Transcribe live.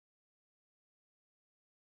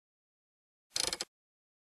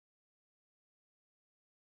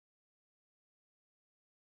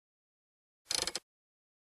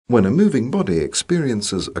When a moving body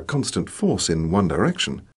experiences a constant force in one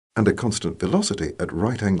direction and a constant velocity at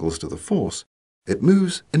right angles to the force, it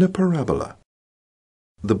moves in a parabola.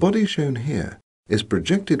 The body shown here is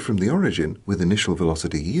projected from the origin with initial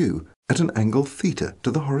velocity u at an angle theta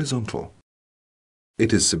to the horizontal.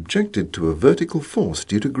 It is subjected to a vertical force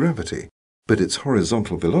due to gravity, but its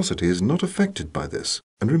horizontal velocity is not affected by this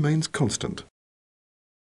and remains constant.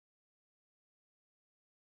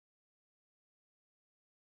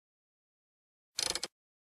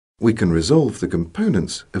 We can resolve the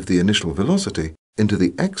components of the initial velocity into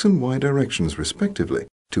the x and y directions respectively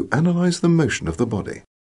to analyze the motion of the body.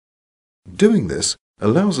 Doing this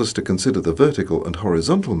allows us to consider the vertical and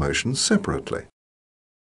horizontal motions separately.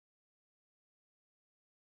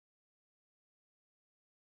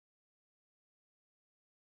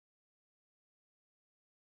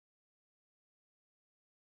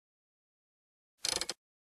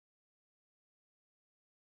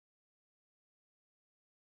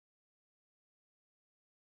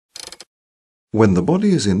 When the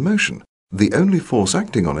body is in motion, the only force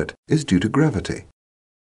acting on it is due to gravity.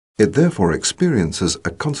 It therefore experiences a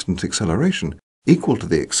constant acceleration equal to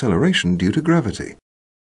the acceleration due to gravity.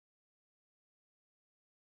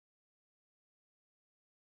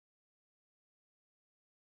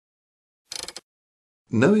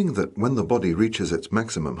 Knowing that when the body reaches its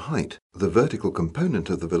maximum height, the vertical component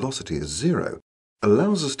of the velocity is zero,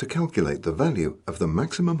 allows us to calculate the value of the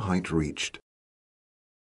maximum height reached.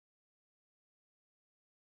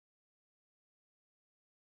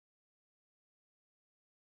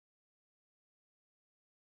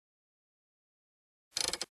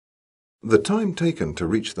 The time taken to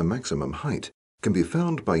reach the maximum height can be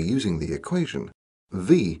found by using the equation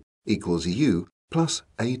v equals u plus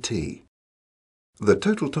at. The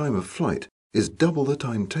total time of flight is double the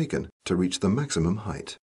time taken to reach the maximum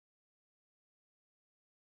height.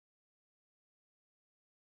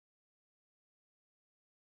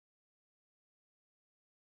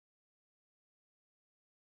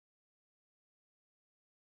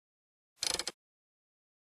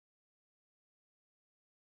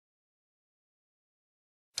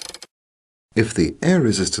 If the air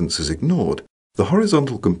resistance is ignored, the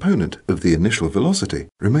horizontal component of the initial velocity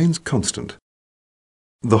remains constant.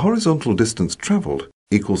 The horizontal distance travelled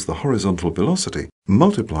equals the horizontal velocity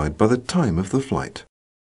multiplied by the time of the flight.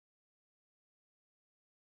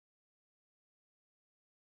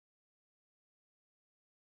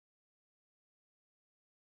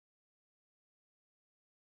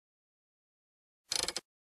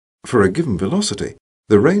 For a given velocity,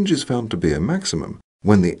 the range is found to be a maximum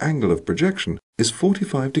when the angle of projection is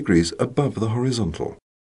 45 degrees above the horizontal.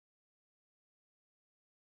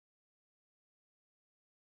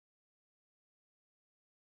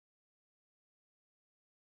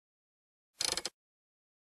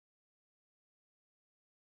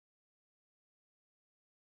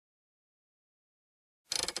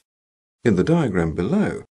 In the diagram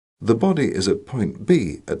below, the body is at point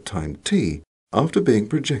B at time t after being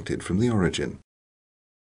projected from the origin.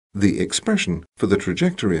 The expression for the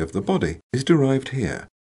trajectory of the body is derived here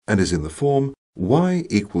and is in the form y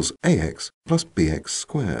equals ax plus bx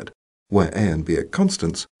squared, where a and b are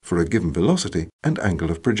constants for a given velocity and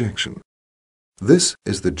angle of projection. This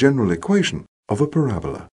is the general equation of a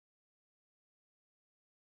parabola.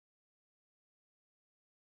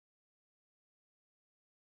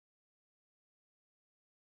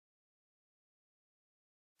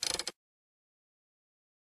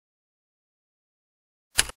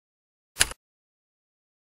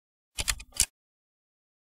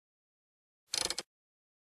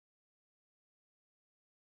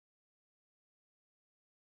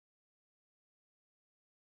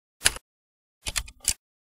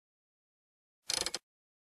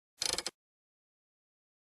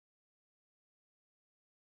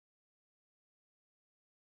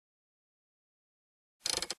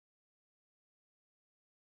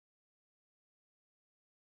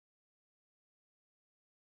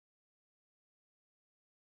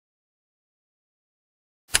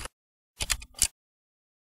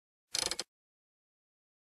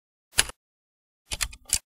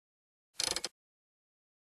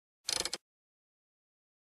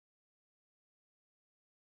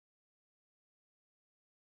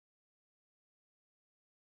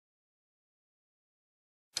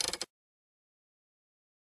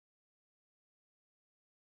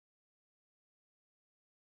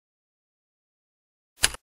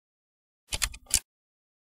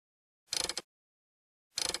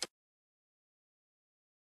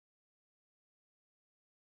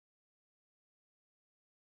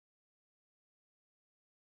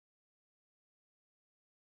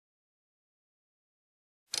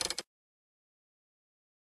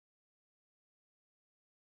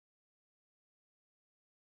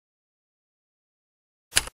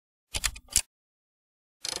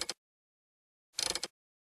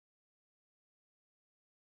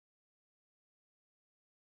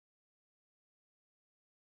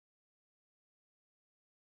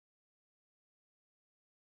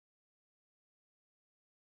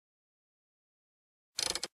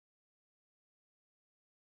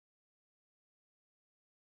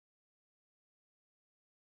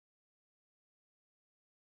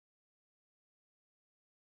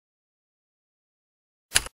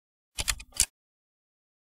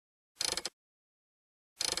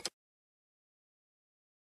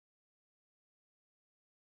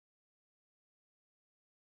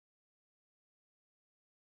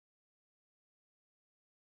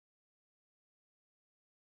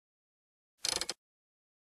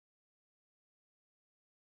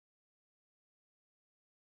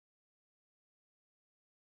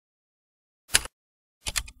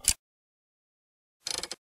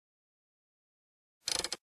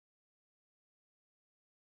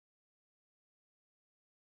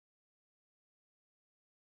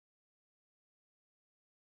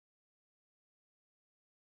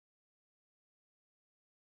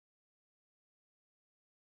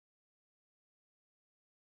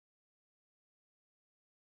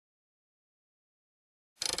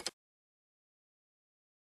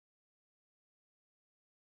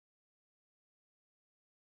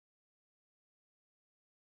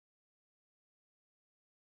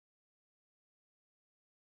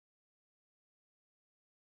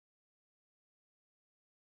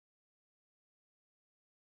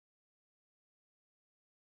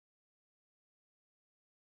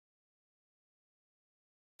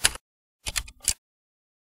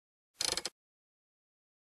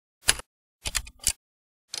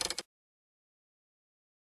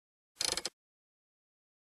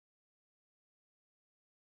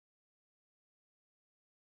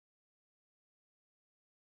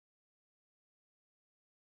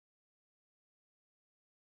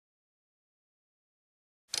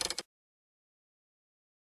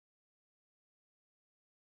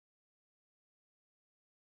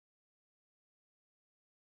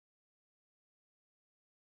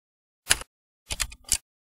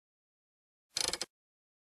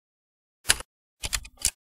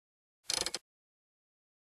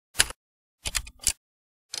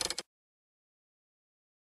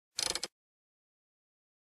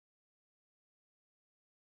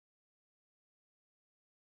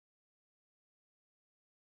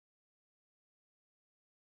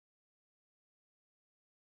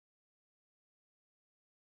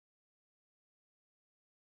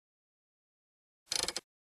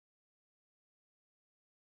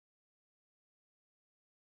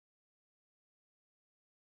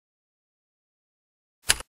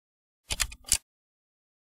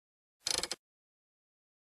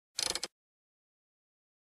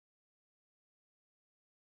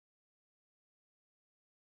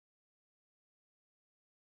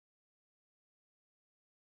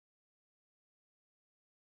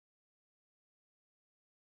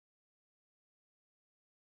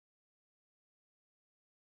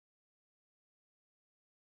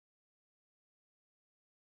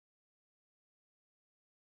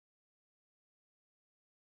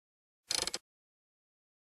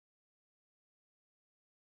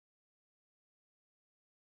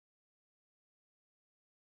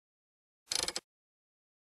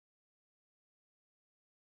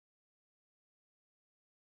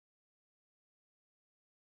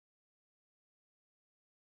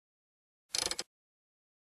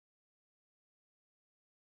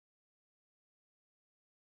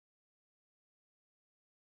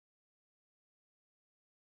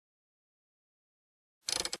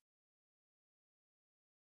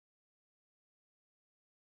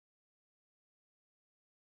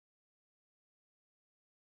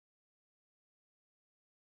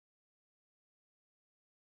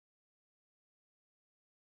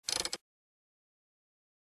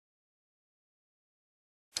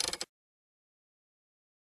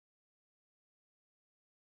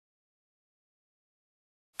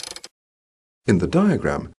 In the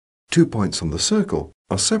diagram, 2 points on the circle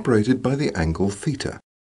are separated by the angle theta.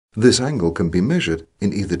 This angle can be measured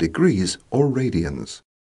in either degrees or radians.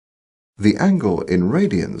 The angle in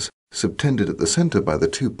radians, subtended at the center by the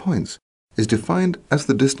 2 points, is defined as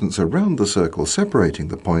the distance around the circle separating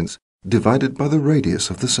the points divided by the radius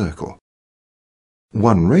of the circle.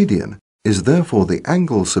 1 radian is therefore the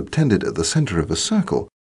angle subtended at the center of a circle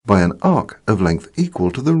by an arc of length equal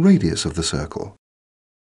to the radius of the circle.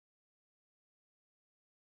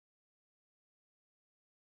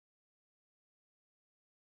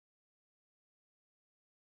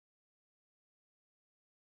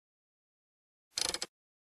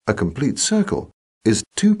 A complete circle is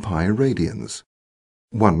 2 pi radians.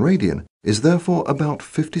 1 radian is therefore about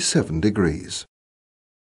 57 degrees.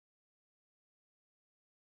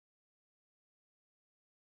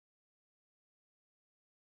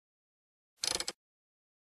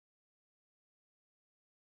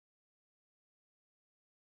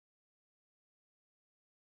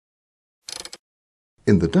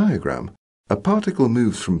 In the diagram, a particle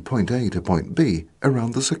moves from point A to point B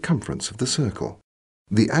around the circumference of the circle.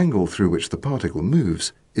 The angle through which the particle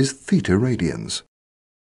moves is theta radians.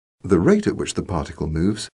 The rate at which the particle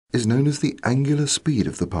moves is known as the angular speed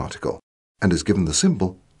of the particle and is given the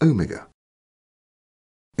symbol omega.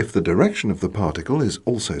 If the direction of the particle is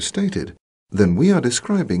also stated, then we are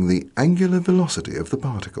describing the angular velocity of the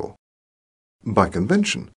particle. By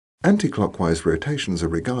convention, anticlockwise rotations are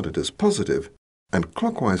regarded as positive and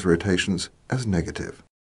clockwise rotations as negative.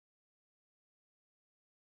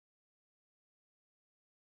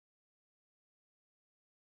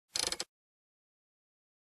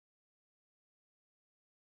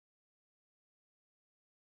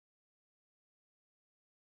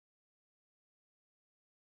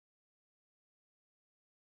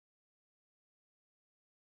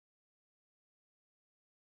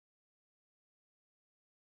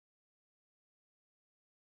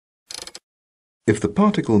 If the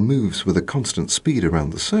particle moves with a constant speed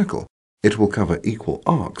around the circle, it will cover equal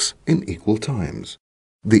arcs in equal times.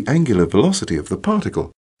 The angular velocity of the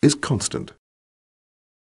particle is constant.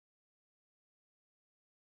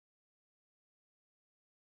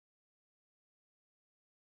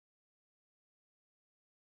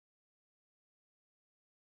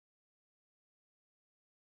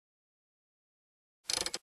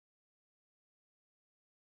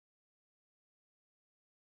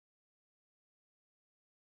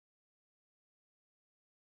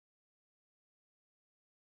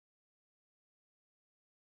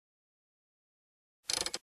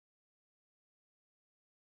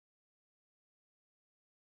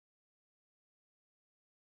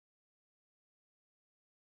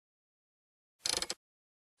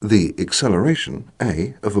 The acceleration,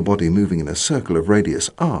 a, of a body moving in a circle of radius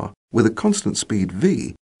r with a constant speed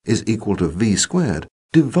v is equal to v squared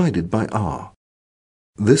divided by r.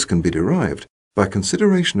 This can be derived by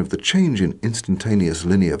consideration of the change in instantaneous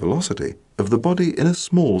linear velocity of the body in a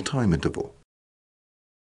small time interval.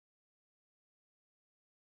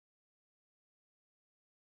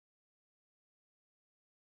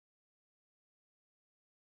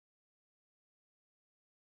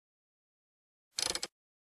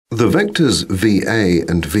 The vectors VA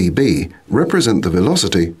and VB represent the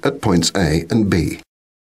velocity at points A and B.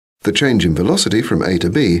 The change in velocity from A to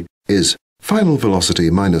B is final velocity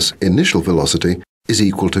minus initial velocity is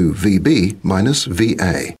equal to VB minus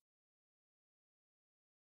VA.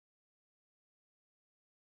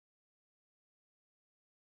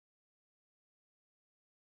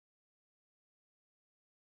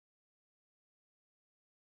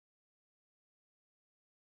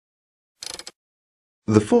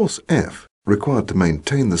 The force F required to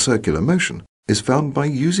maintain the circular motion is found by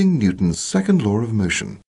using Newton's second law of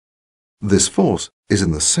motion. This force is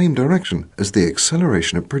in the same direction as the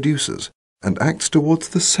acceleration it produces and acts towards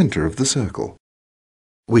the center of the circle.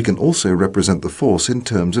 We can also represent the force in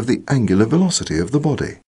terms of the angular velocity of the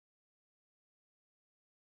body.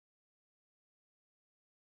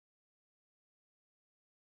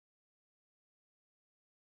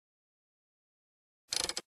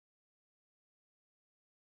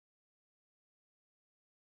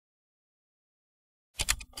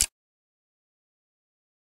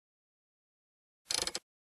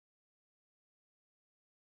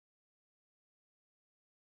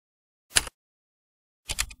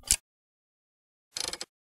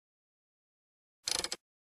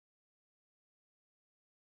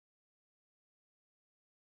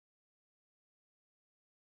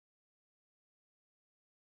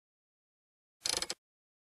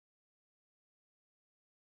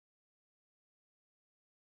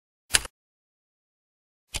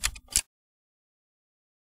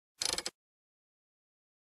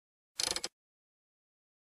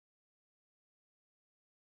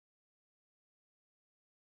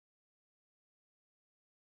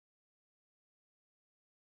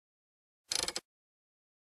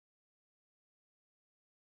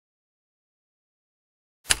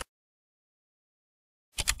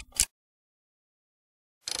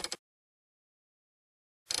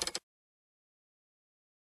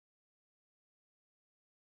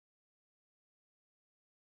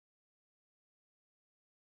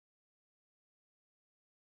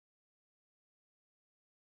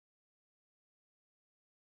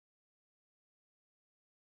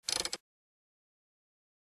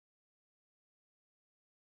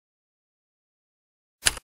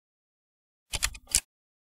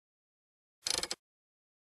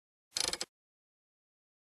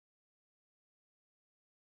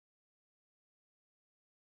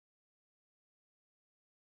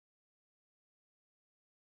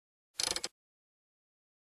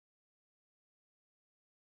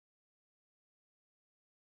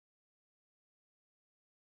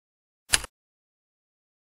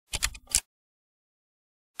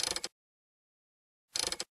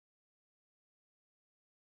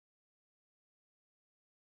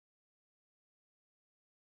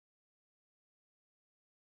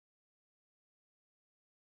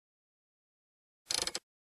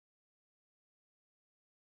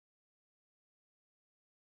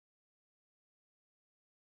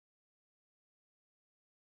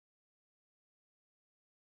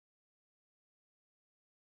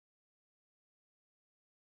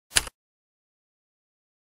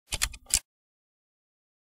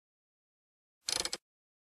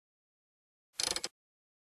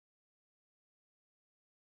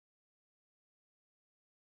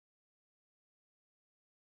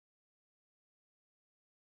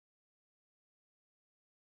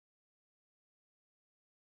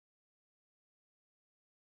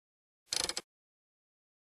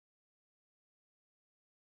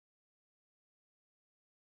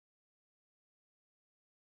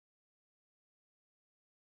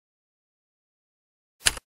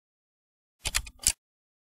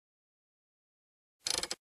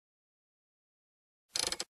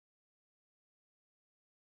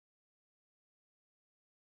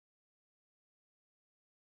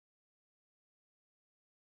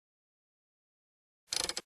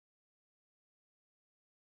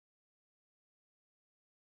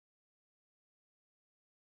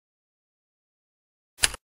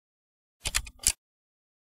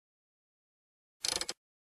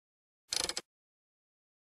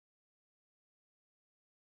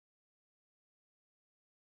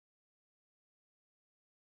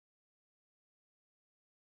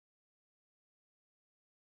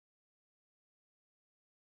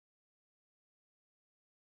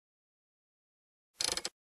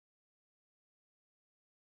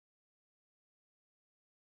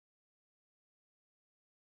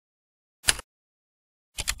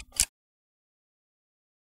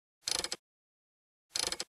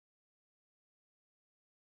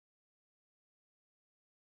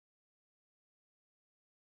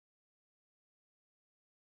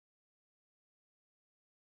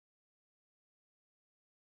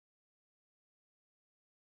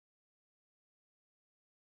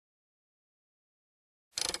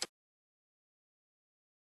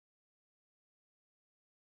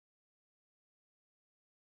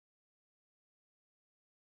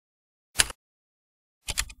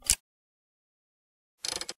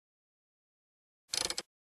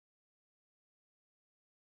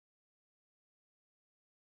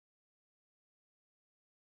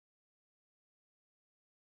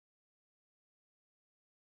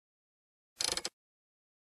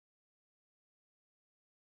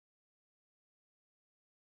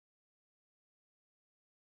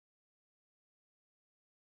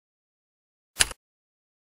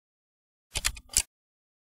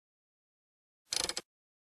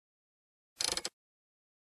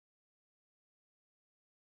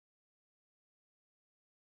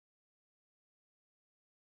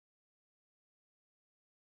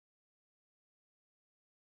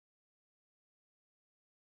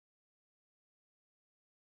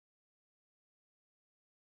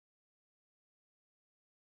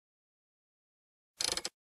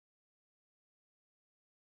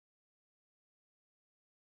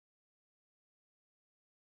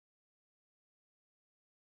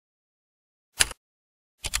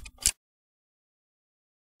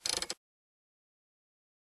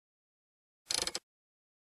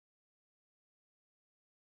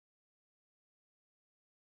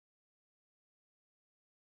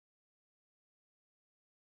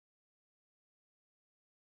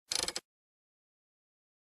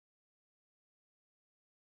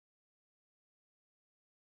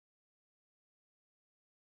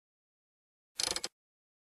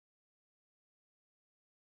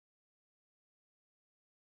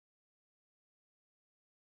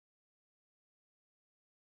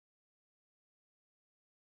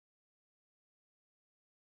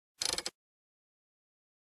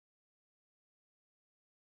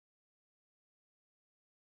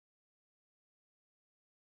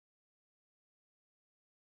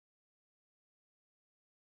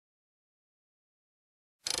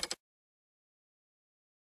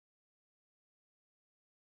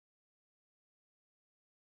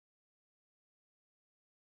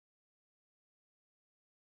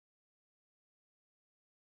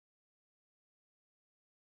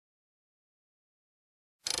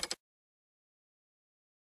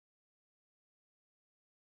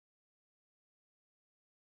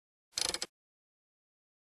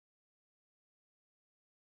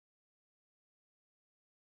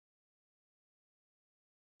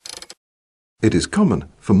 It is common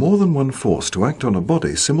for more than one force to act on a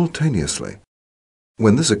body simultaneously.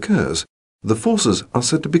 When this occurs, the forces are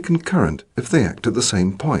said to be concurrent if they act at the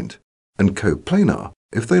same point, and coplanar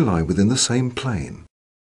if they lie within the same plane.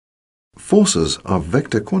 Forces are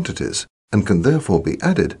vector quantities and can therefore be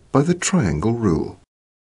added by the triangle rule.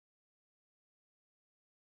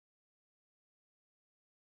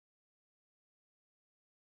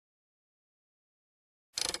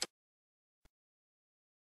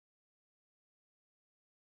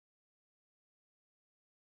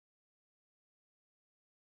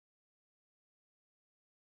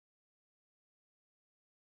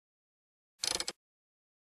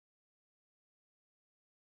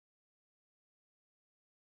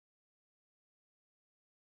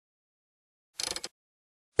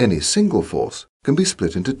 Any single force can be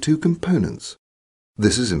split into two components.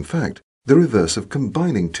 This is in fact the reverse of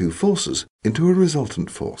combining two forces into a resultant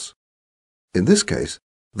force. In this case,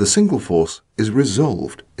 the single force is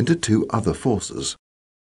resolved into two other forces.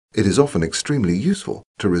 It is often extremely useful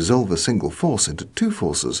to resolve a single force into two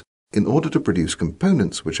forces in order to produce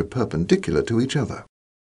components which are perpendicular to each other.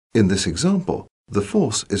 In this example, the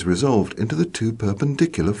force is resolved into the two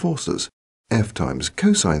perpendicular forces, F times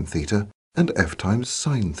cosine theta and F times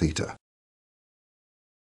sine theta.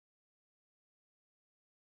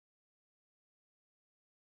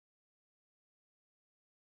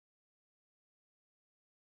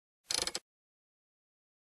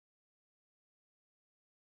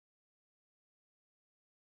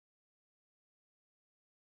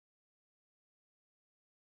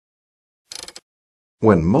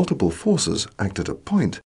 When multiple forces act at a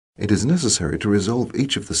point, it is necessary to resolve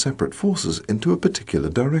each of the separate forces into a particular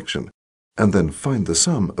direction, and then find the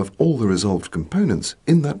sum of all the resolved components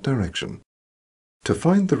in that direction. To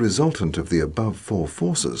find the resultant of the above four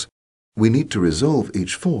forces, we need to resolve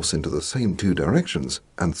each force into the same two directions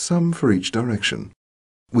and sum for each direction.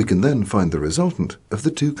 We can then find the resultant of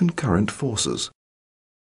the two concurrent forces.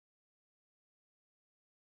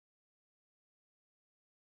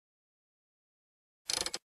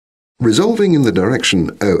 Resolving in the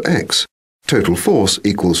direction OX, total force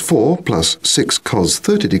equals 4 plus 6 cos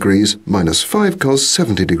 30 degrees minus 5 cos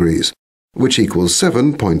 70 degrees, which equals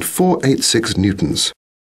 7.486 newtons.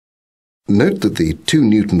 Note that the 2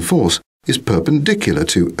 Newton force is perpendicular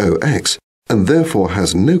to OX and therefore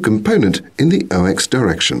has no component in the OX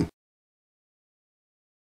direction.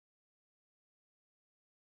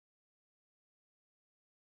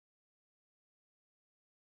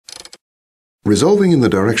 Resolving in the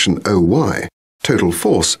direction OY, total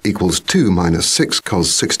force equals 2 minus 6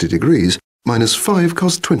 cos 60 degrees minus 5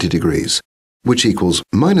 cos 20 degrees, which equals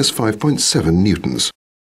minus 5.7 newtons.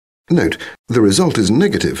 Note, the result is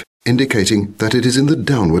negative, indicating that it is in the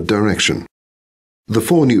downward direction. The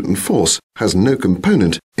 4 Newton force has no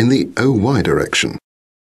component in the OY direction.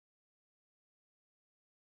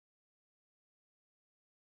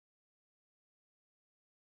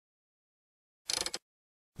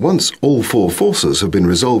 Once all four forces have been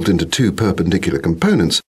resolved into two perpendicular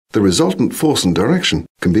components, the resultant force and direction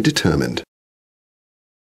can be determined.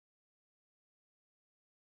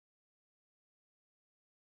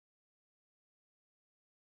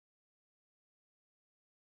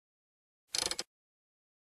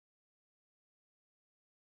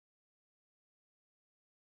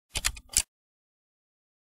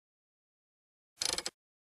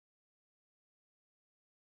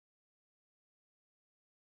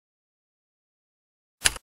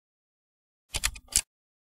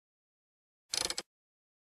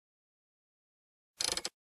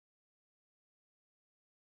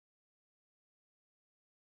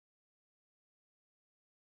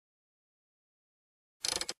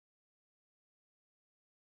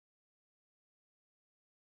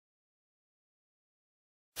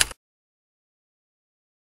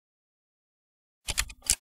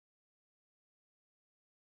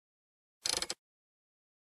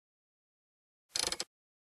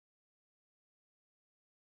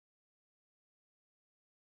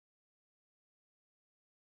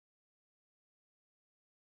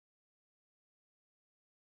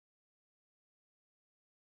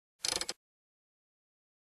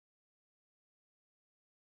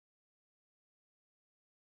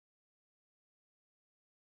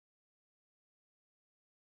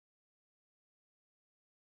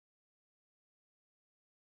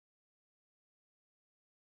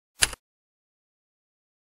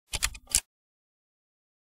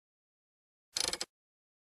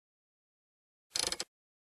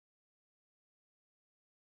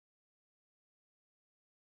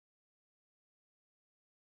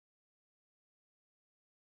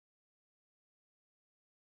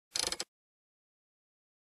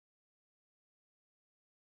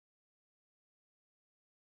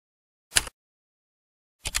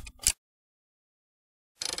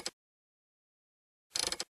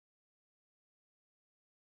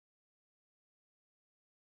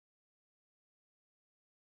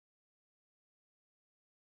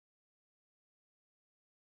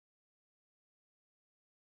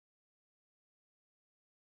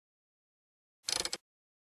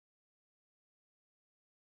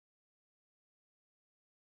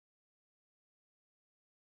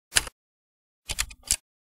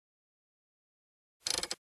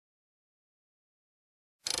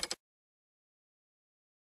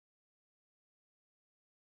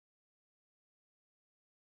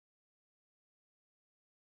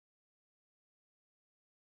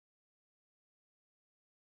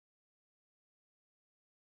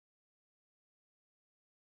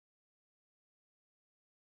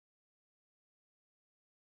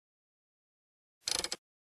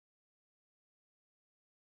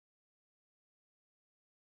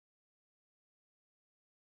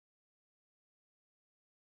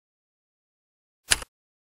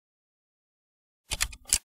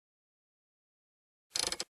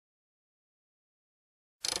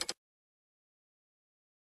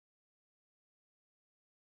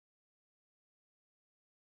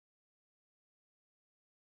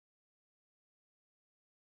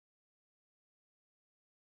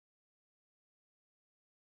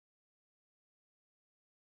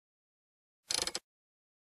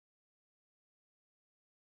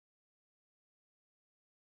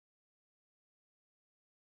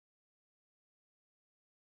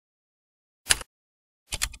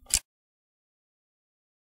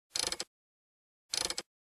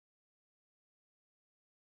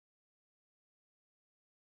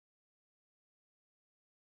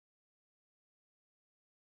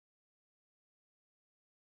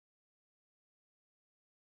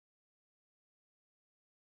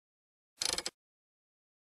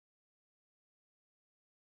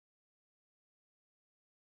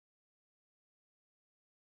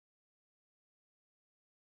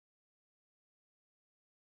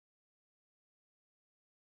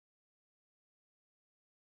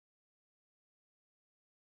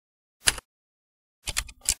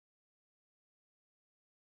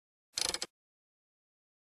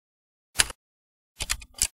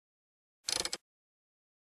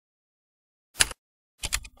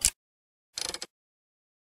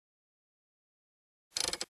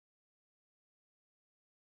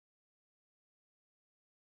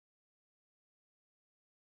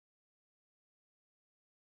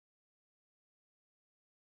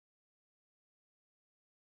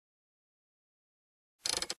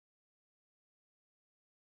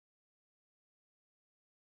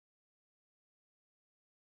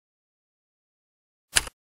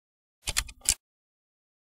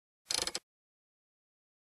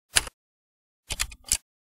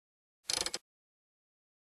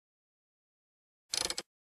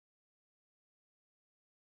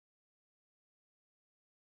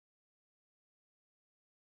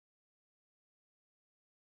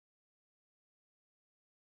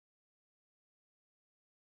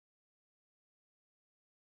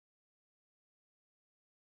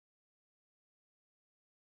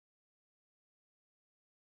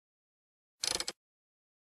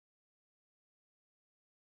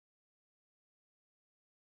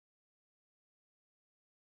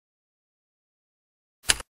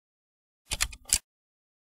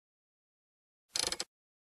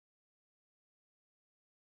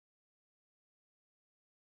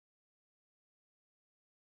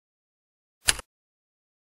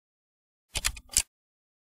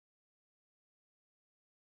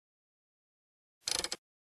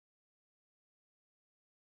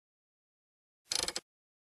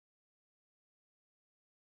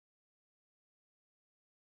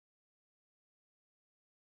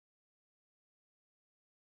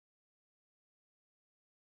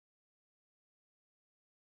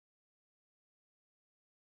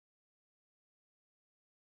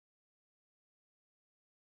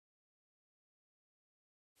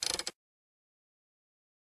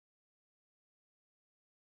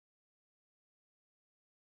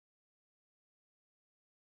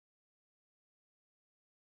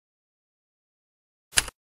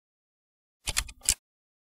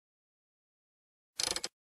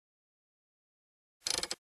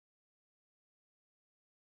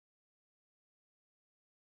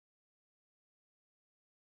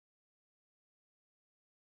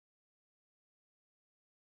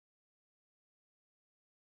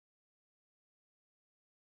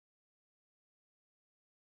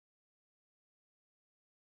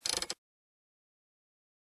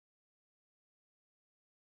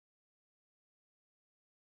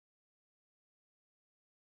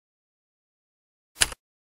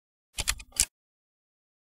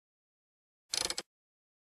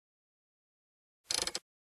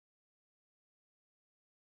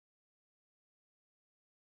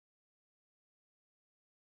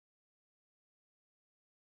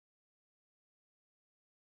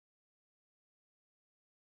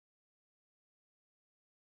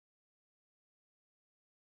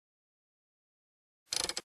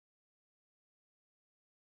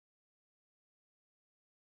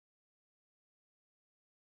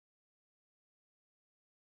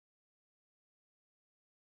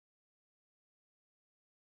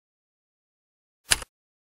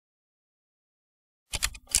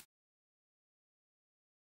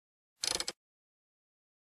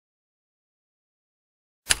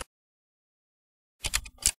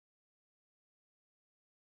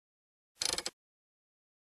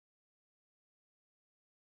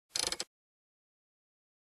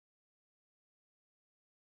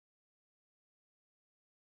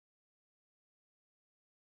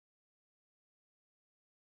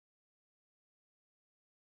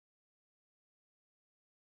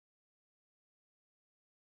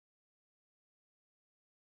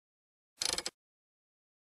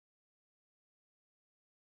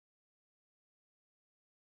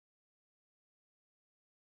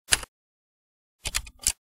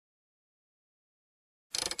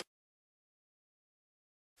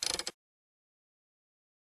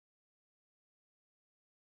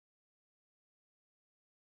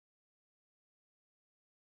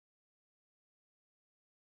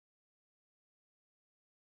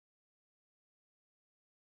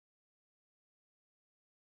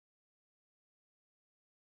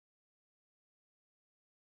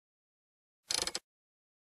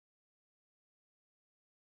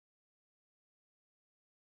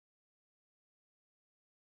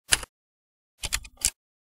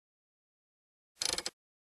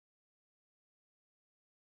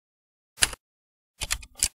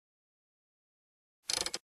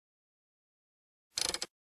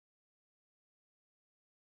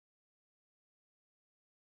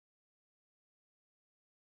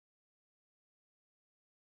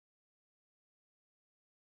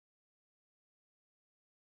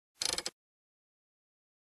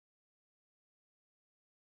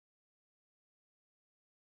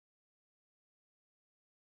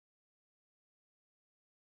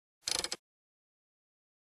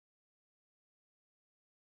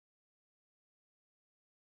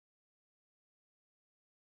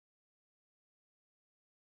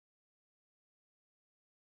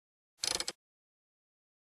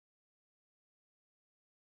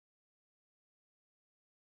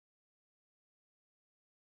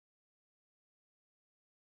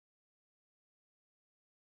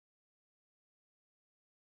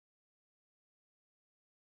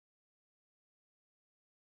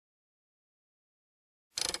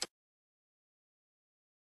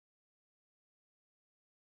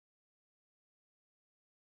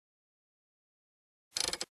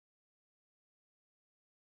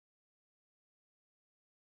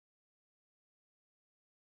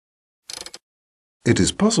 It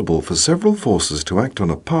is possible for several forces to act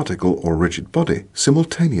on a particle or rigid body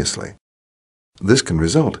simultaneously. This can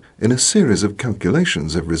result in a series of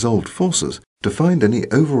calculations of resolved forces to find any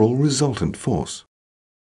overall resultant force.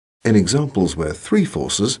 In examples where three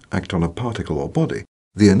forces act on a particle or body,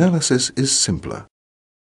 the analysis is simpler.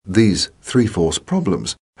 These three-force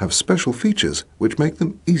problems have special features which make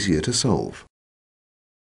them easier to solve.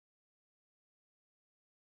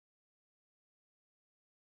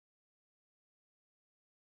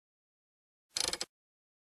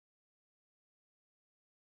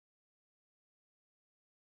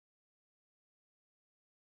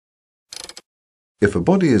 If a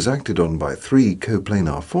body is acted on by three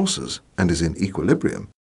coplanar forces and is in equilibrium,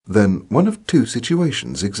 then one of two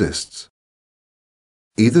situations exists.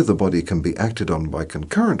 Either the body can be acted on by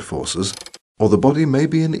concurrent forces, or the body may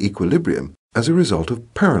be in equilibrium as a result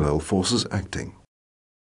of parallel forces acting.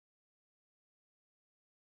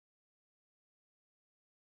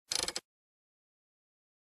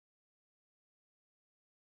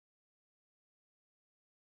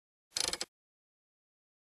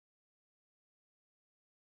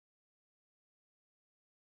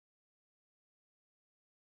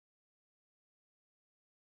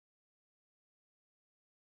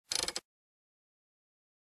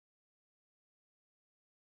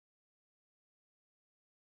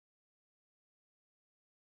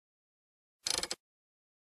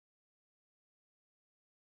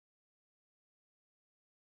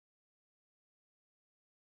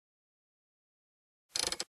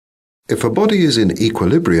 If a body is in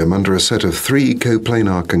equilibrium under a set of three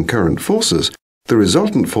coplanar concurrent forces, the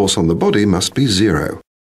resultant force on the body must be zero.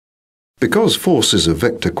 Because force is a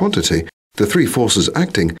vector quantity, the three forces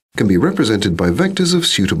acting can be represented by vectors of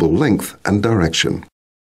suitable length and direction.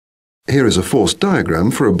 Here is a force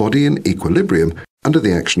diagram for a body in equilibrium under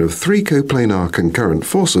the action of three coplanar concurrent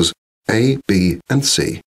forces A, B, and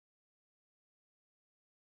C.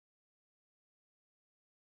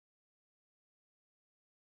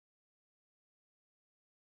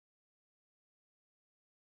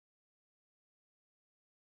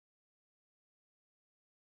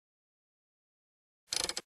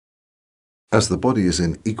 As the body is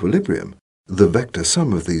in equilibrium, the vector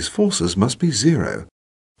sum of these forces must be zero,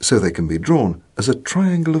 so they can be drawn as a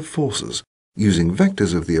triangle of forces using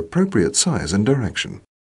vectors of the appropriate size and direction.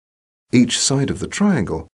 Each side of the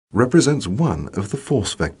triangle represents one of the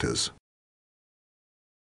force vectors.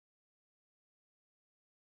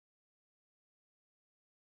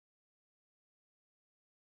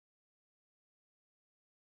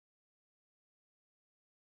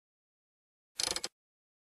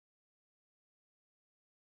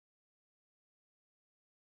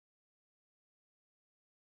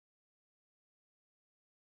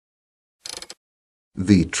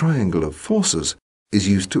 The triangle of forces is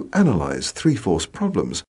used to analyze three-force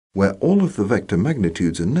problems where all of the vector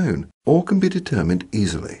magnitudes are known or can be determined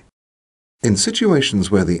easily. In situations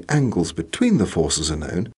where the angles between the forces are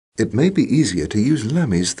known, it may be easier to use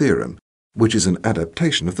Lamy's theorem, which is an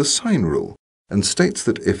adaptation of the sine rule, and states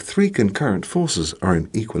that if three concurrent forces are in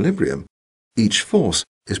equilibrium, each force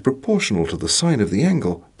is proportional to the sine of the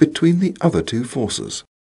angle between the other two forces.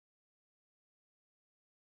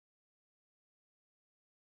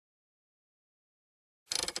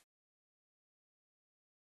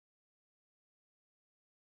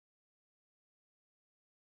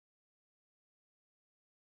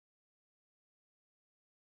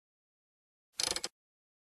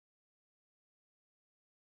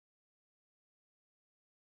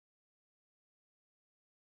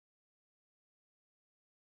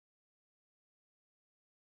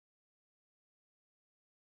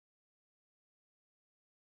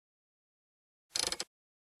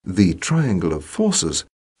 The triangle of forces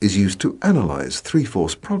is used to analyze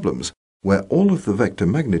three-force problems where all of the vector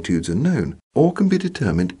magnitudes are known or can be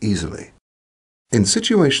determined easily. In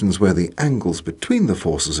situations where the angles between the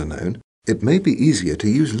forces are known, it may be easier to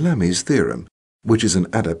use Lamy's theorem, which is an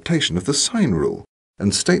adaptation of the sine rule,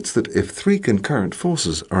 and states that if three concurrent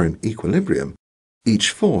forces are in equilibrium, each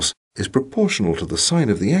force is proportional to the sine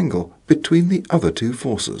of the angle between the other two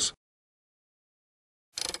forces.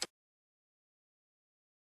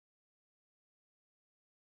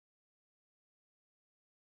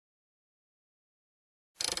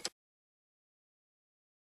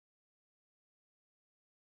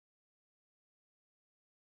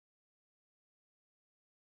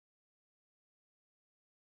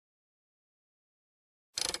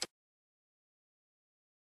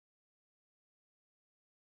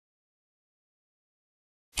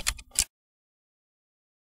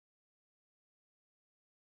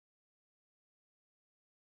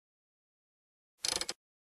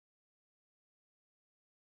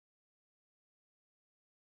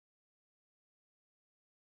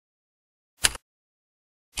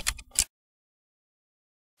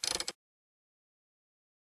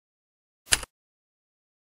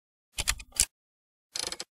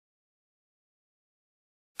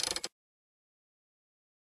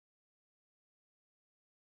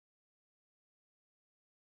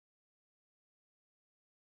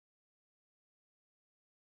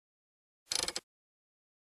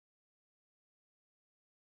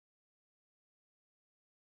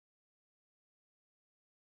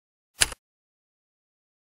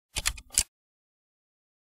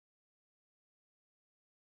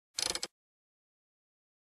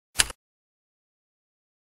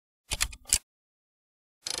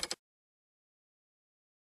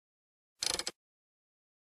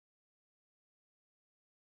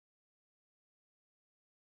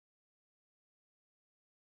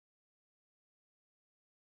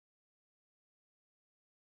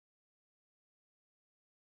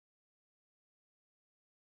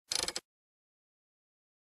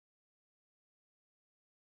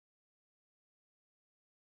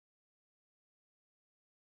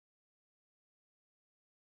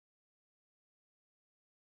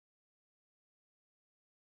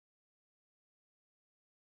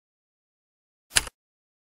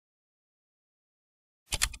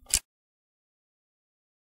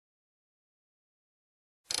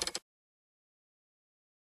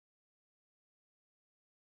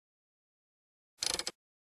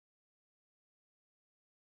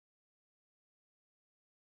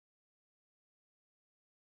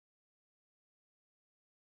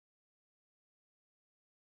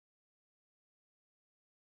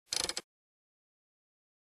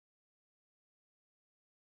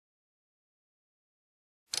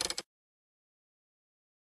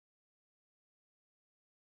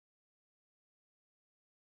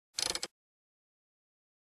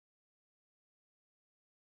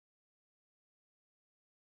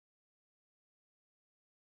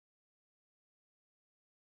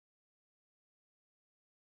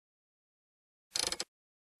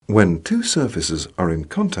 When two surfaces are in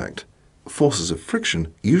contact, forces of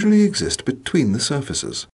friction usually exist between the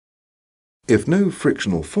surfaces. If no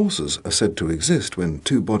frictional forces are said to exist when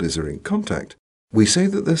two bodies are in contact, we say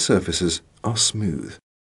that their surfaces are smooth,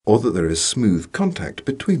 or that there is smooth contact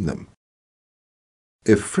between them.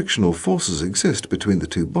 If frictional forces exist between the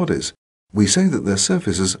two bodies, we say that their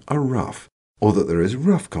surfaces are rough, or that there is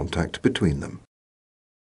rough contact between them.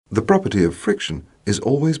 The property of friction is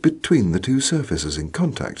always between the two surfaces in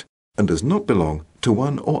contact and does not belong to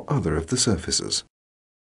one or other of the surfaces.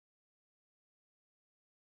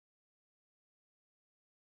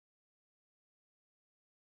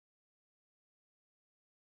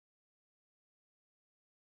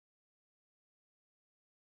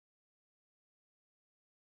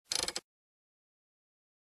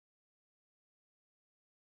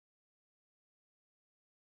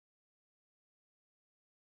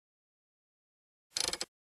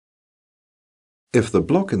 If the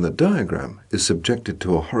block in the diagram is subjected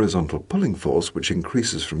to a horizontal pulling force which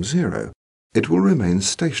increases from zero, it will remain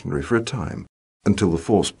stationary for a time until the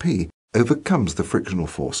force P overcomes the frictional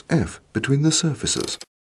force F between the surfaces.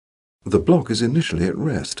 The block is initially at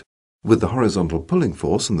rest, with the horizontal pulling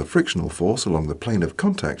force and the frictional force along the plane of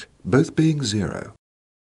contact both being zero.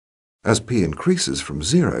 As P increases from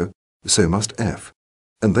zero, so must F,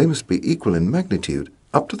 and they must be equal in magnitude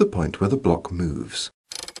up to the point where the block moves.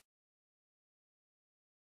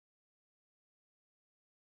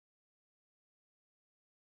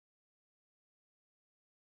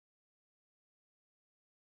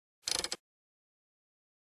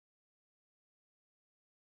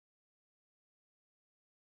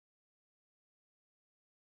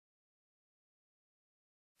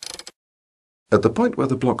 At the point where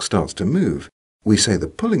the block starts to move, we say the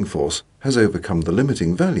pulling force has overcome the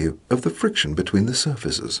limiting value of the friction between the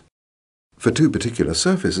surfaces. For two particular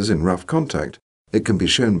surfaces in rough contact, it can be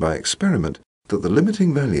shown by experiment that the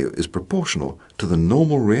limiting value is proportional to the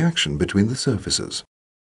normal reaction between the surfaces.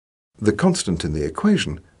 The constant in the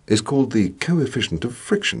equation is called the coefficient of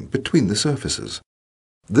friction between the surfaces.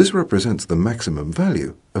 This represents the maximum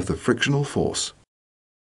value of the frictional force.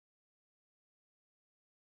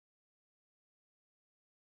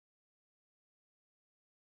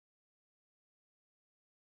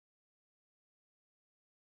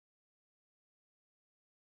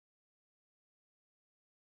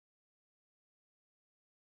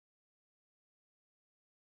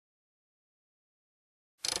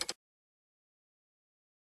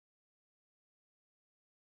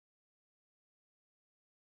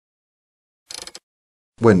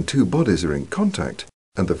 When two bodies are in contact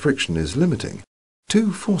and the friction is limiting,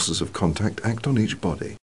 two forces of contact act on each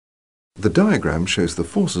body. The diagram shows the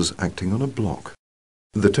forces acting on a block.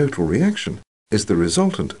 The total reaction is the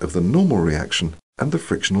resultant of the normal reaction and the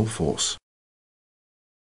frictional force.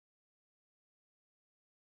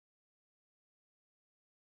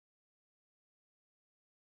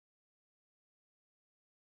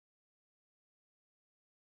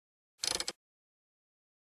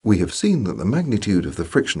 We have seen that the magnitude of the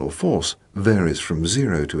frictional force varies from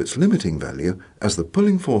zero to its limiting value as the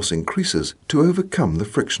pulling force increases to overcome the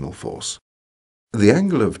frictional force. The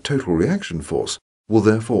angle of total reaction force will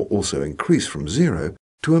therefore also increase from zero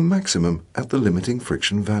to a maximum at the limiting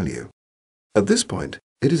friction value. At this point,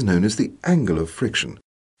 it is known as the angle of friction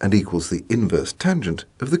and equals the inverse tangent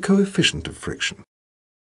of the coefficient of friction.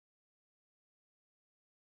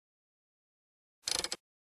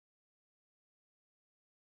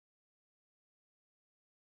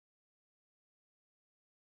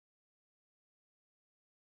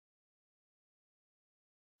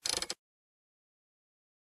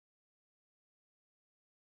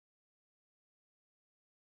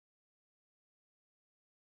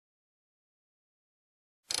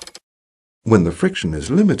 When the friction is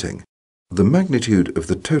limiting, the magnitude of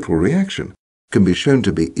the total reaction can be shown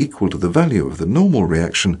to be equal to the value of the normal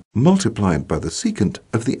reaction multiplied by the secant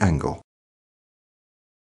of the angle.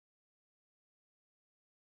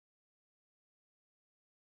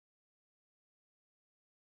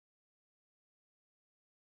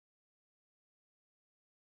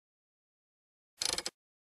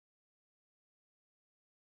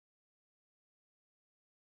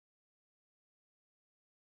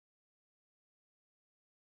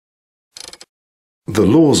 The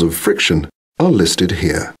laws of friction are listed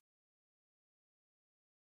here.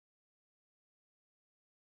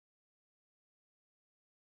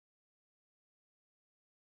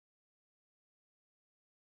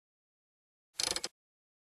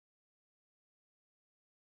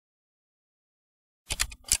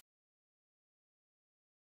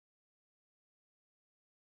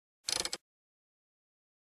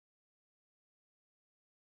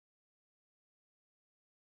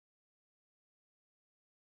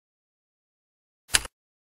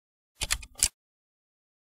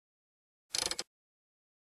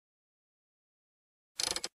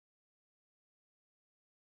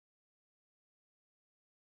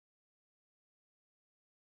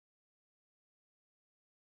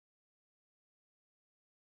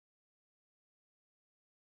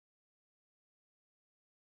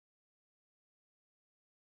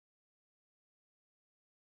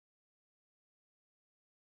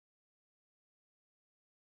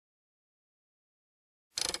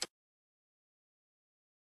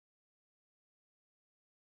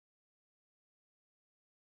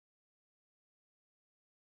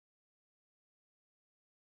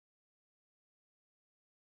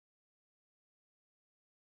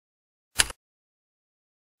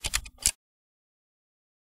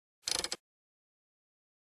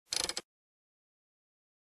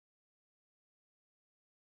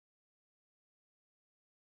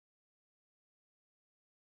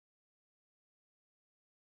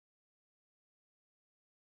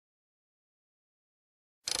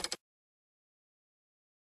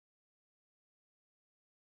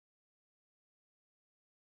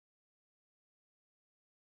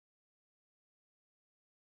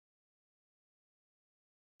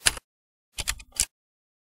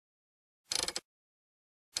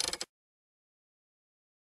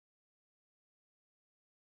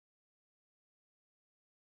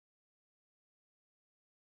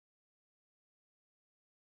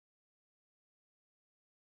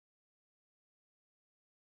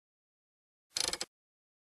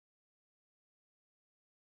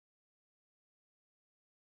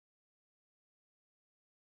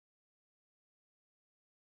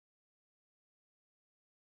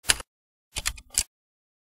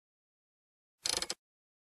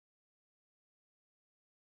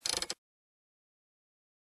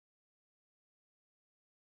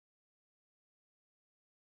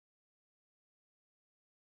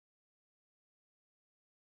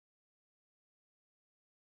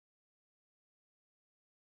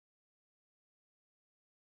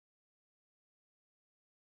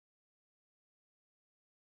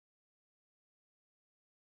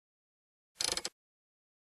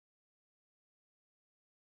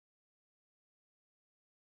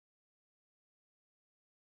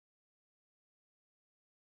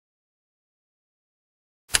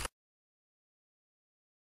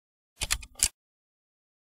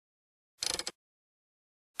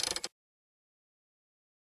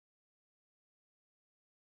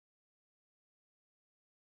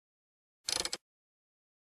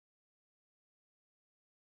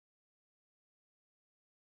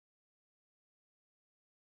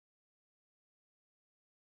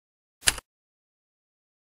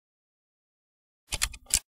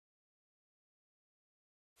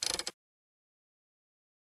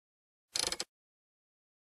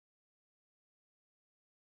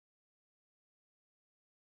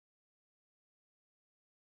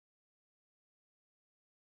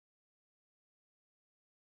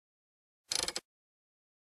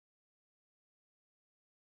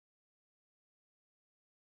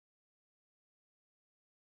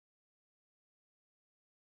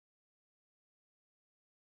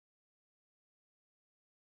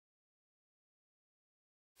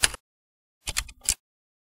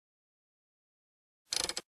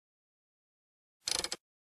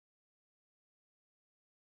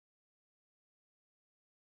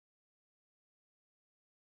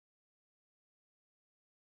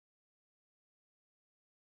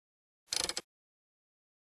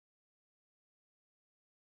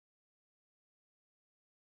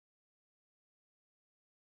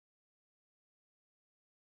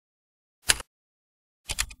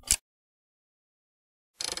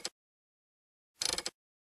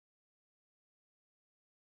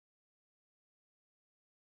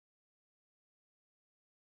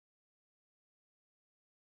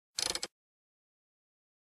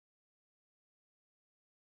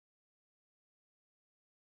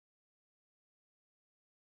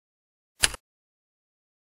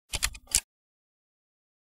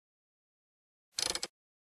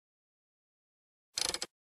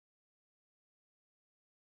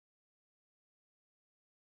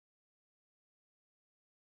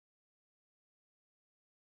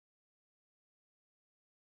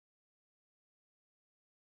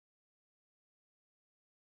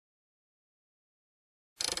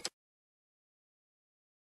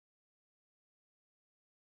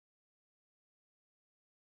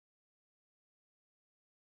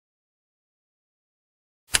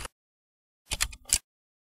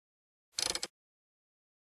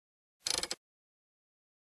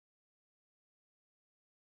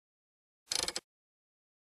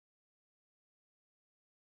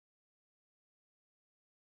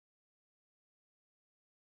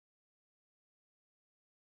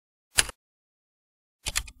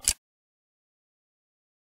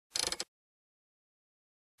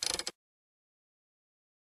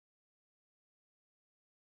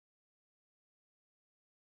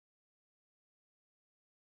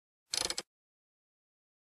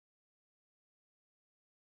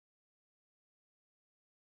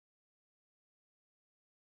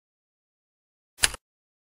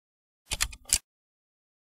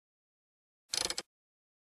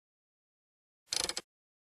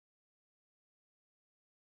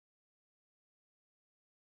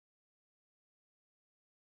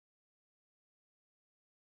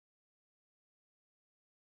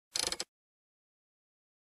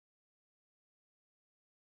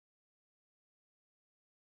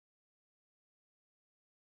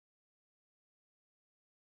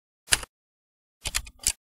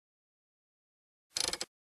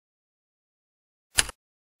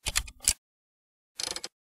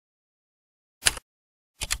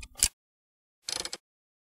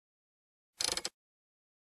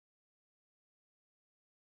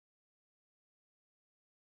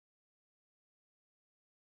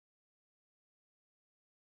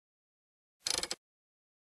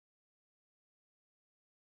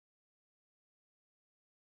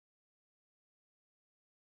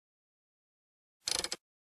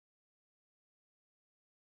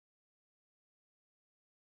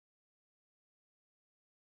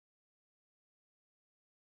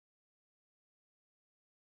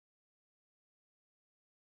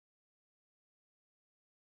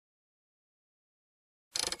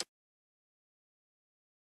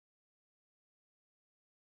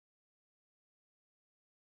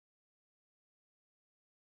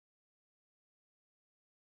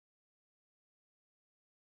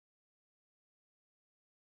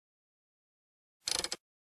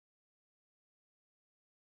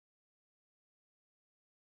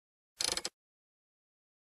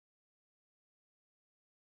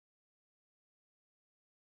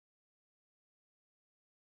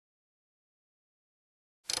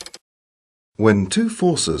 When two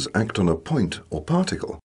forces act on a point or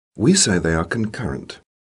particle, we say they are concurrent.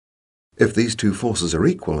 If these two forces are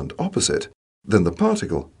equal and opposite, then the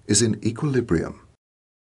particle is in equilibrium.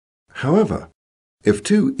 However, if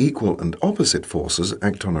two equal and opposite forces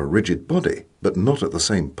act on a rigid body, but not at the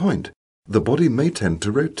same point, the body may tend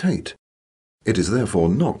to rotate. It is therefore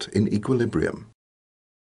not in equilibrium.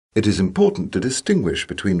 It is important to distinguish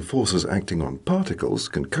between forces acting on particles,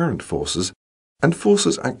 concurrent forces, and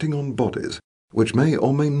forces acting on bodies, which may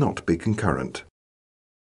or may not be concurrent.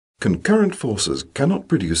 Concurrent forces cannot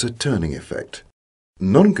produce a turning effect.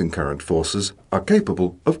 Non-concurrent forces are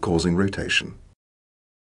capable of causing rotation.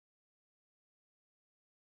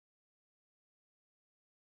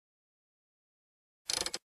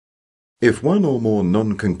 If one or more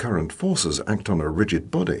non-concurrent forces act on a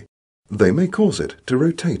rigid body, they may cause it to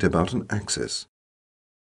rotate about an axis.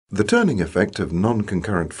 The turning effect of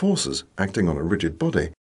non-concurrent forces acting on a rigid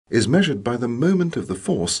body is measured by the moment of the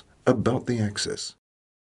force about the axis.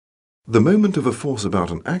 The moment of a force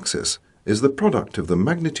about an axis is the product of the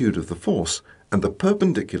magnitude of the force and the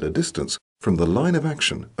perpendicular distance from the line of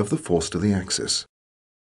action of the force to the axis.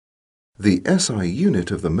 The SI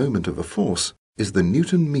unit of the moment of a force is the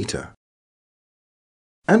Newton meter.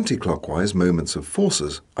 Anti-clockwise moments of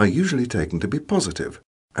forces are usually taken to be positive,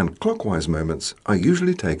 and clockwise moments are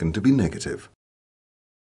usually taken to be negative.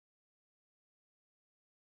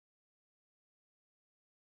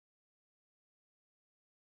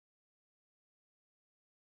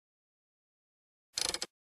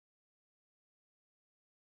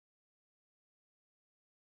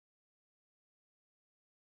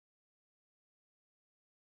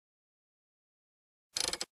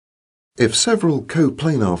 If several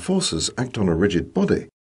coplanar forces act on a rigid body,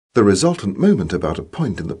 the resultant moment about a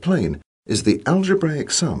point in the plane is the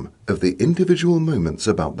algebraic sum of the individual moments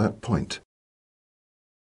about that point.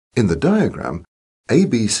 In the diagram,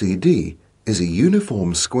 ABCD is a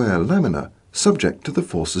uniform square lamina subject to the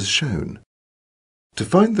forces shown. To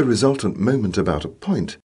find the resultant moment about a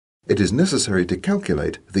point, it is necessary to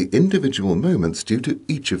calculate the individual moments due to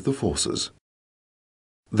each of the forces.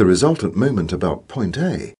 The resultant moment about point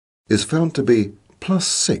A is found to be plus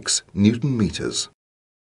 6 Newton meters.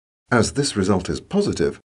 As this result is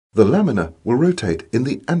positive, the lamina will rotate in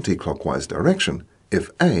the anti-clockwise direction if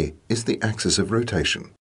A is the axis of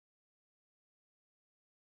rotation.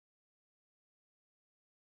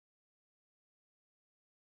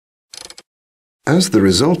 As the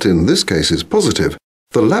result in this case is positive,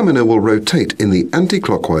 the lamina will rotate in the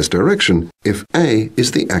anti-clockwise direction if A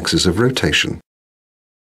is the axis of rotation.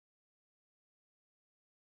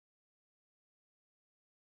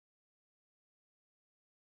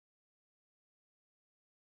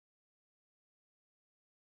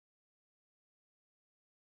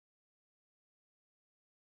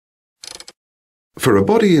 For a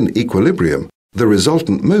body in equilibrium, the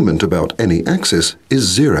resultant moment about any axis is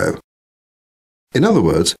zero. In other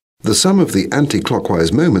words, the sum of the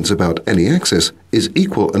anti-clockwise moments about any axis is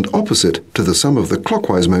equal and opposite to the sum of the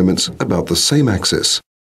clockwise moments about the same axis.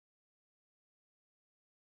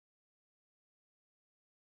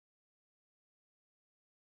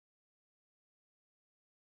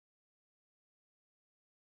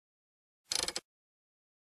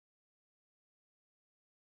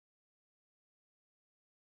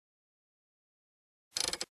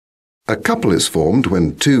 A couple is formed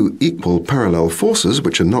when two equal parallel forces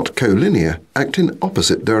which are not collinear act in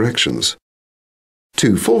opposite directions.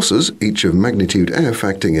 Two forces, each of magnitude F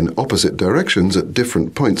acting in opposite directions at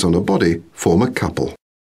different points on a body, form a couple.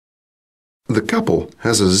 The couple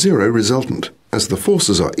has a zero resultant, as the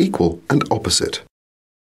forces are equal and opposite.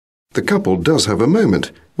 The couple does have a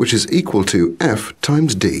moment, which is equal to F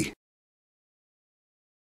times d.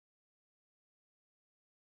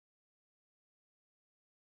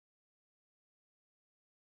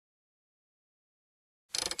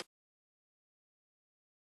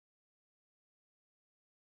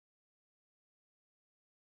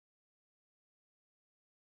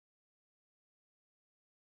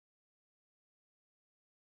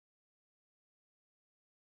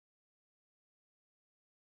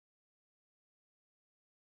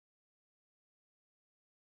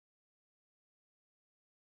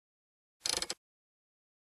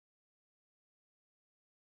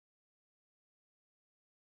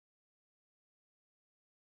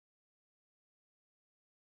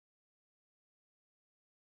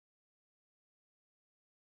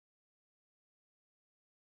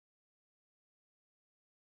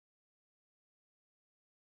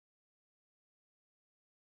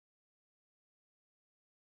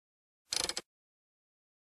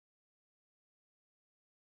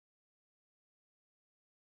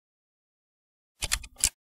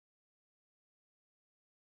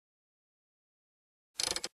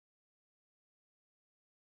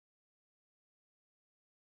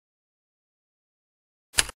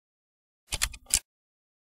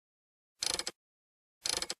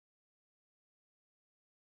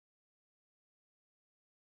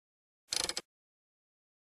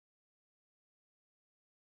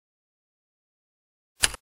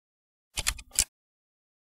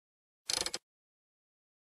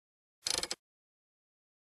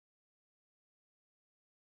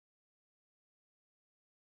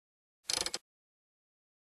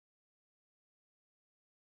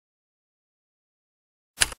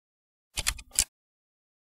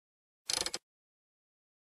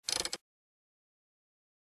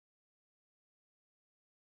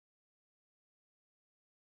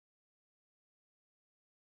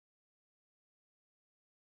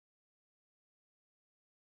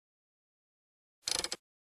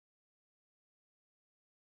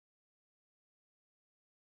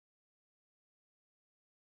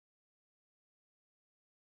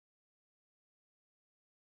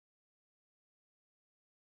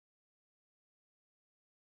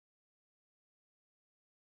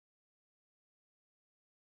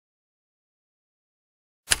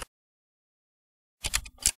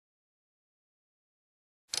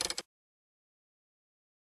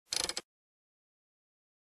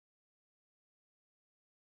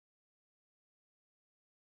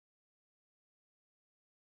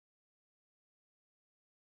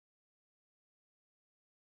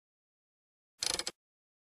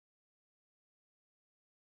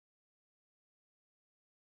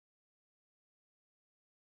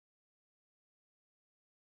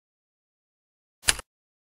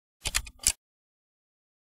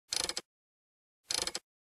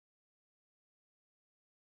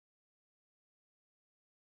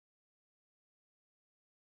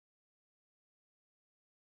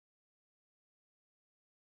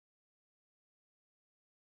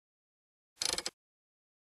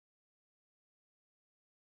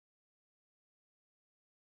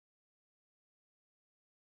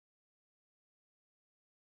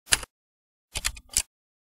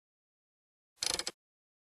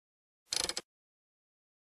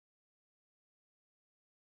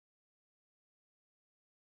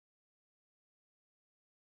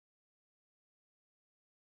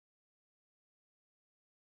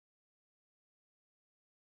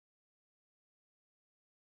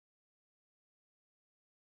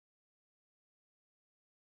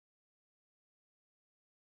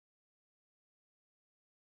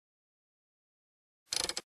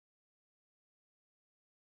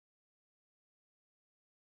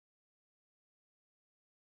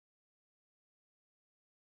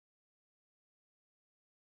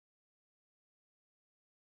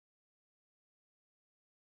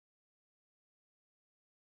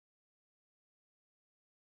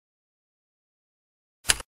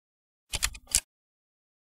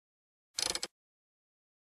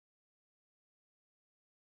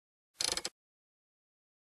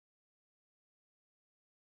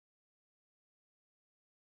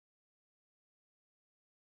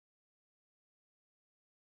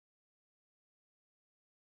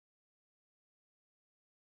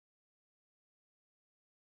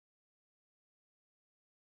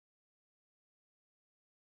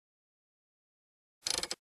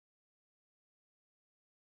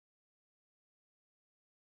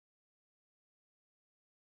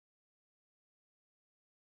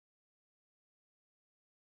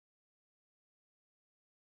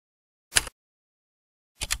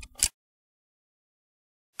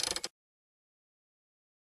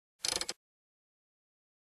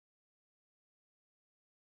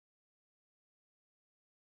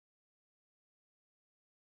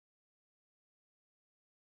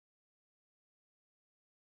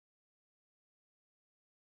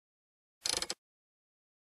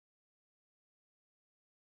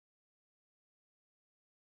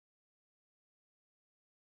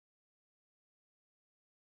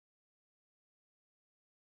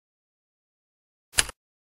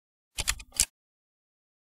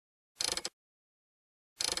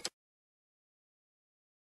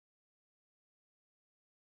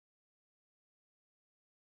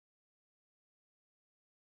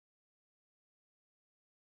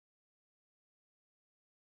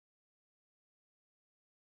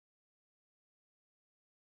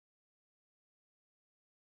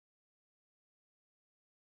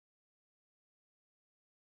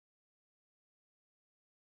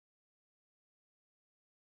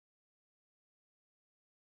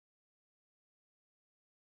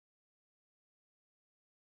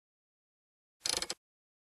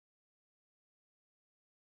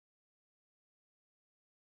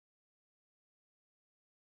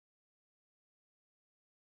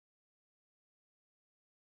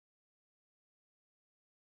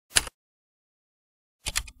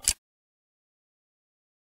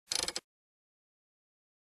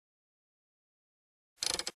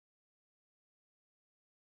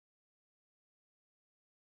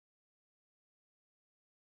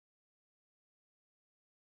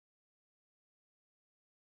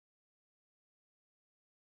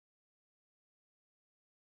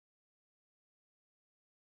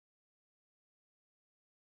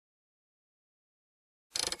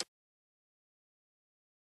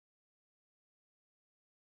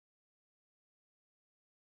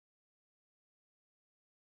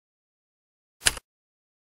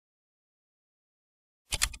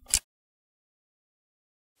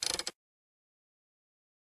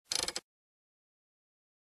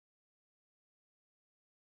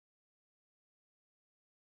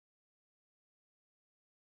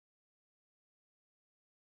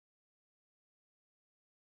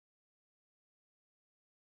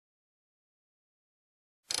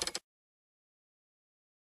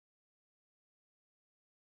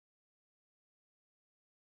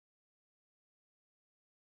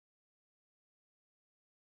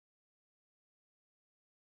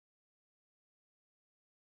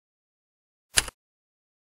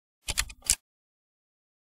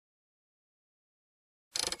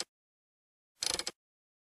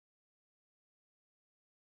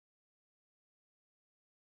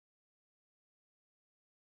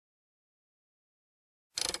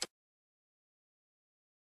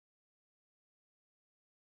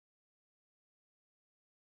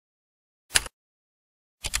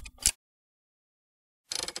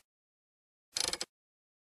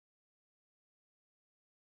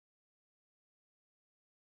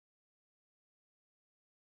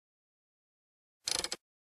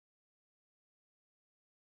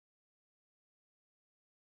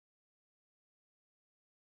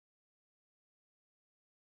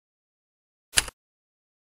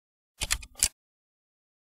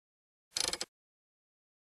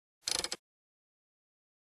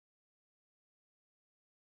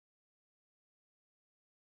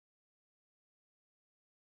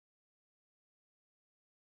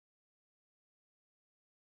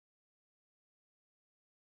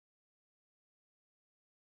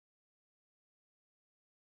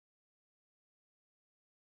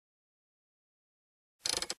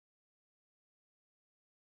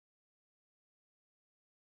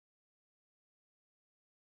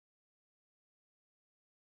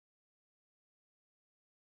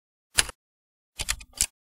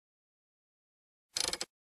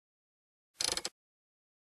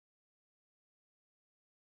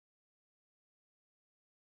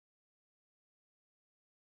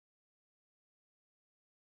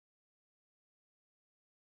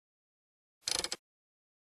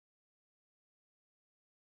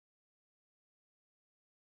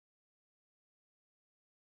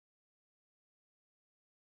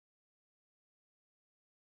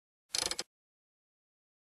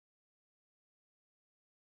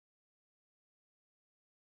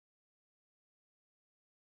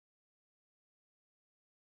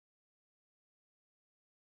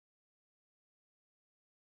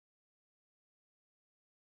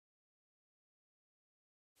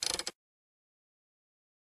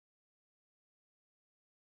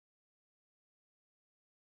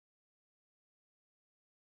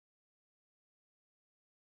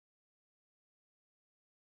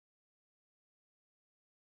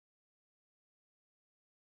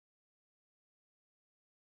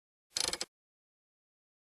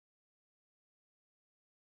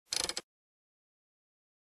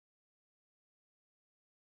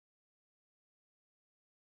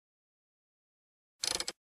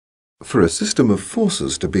 For a system of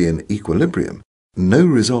forces to be in equilibrium, no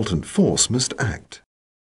resultant force must act.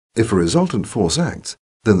 If a resultant force acts,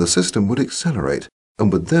 then the system would accelerate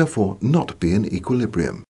and would therefore not be in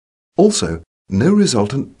equilibrium. Also, no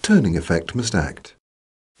resultant turning effect must act.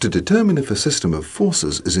 To determine if a system of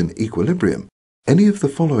forces is in equilibrium, any of the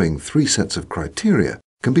following three sets of criteria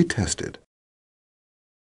can be tested.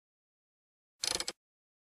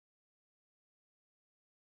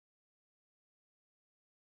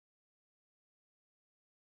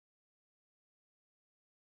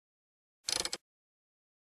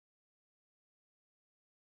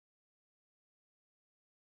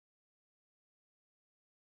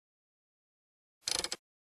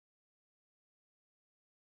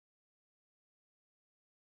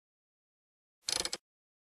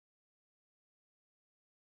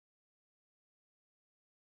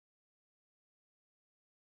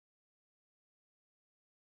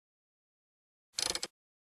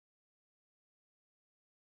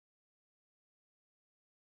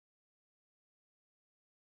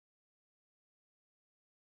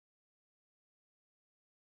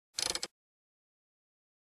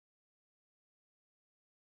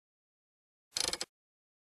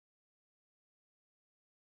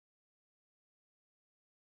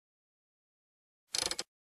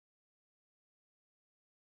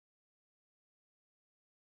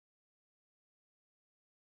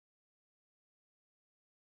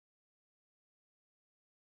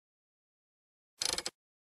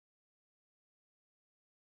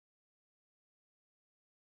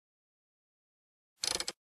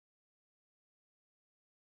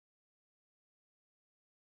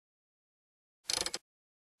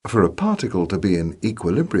 For a particle to be in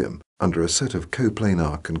equilibrium under a set of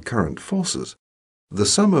coplanar concurrent forces, the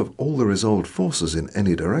sum of all the resolved forces in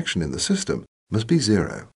any direction in the system must be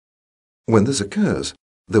zero. When this occurs,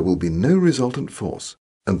 there will be no resultant force,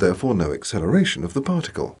 and therefore no acceleration of the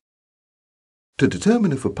particle. To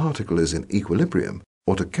determine if a particle is in equilibrium,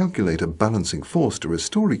 or to calculate a balancing force to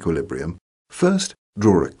restore equilibrium, first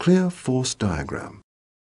draw a clear force diagram.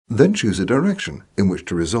 Then choose a direction in which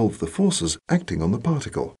to resolve the forces acting on the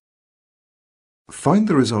particle. Find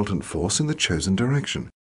the resultant force in the chosen direction,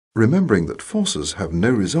 remembering that forces have no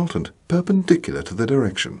resultant perpendicular to the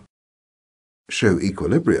direction. Show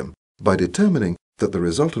equilibrium by determining that the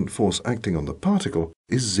resultant force acting on the particle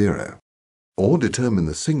is zero, or determine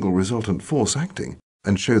the single resultant force acting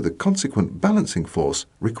and show the consequent balancing force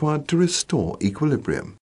required to restore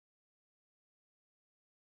equilibrium.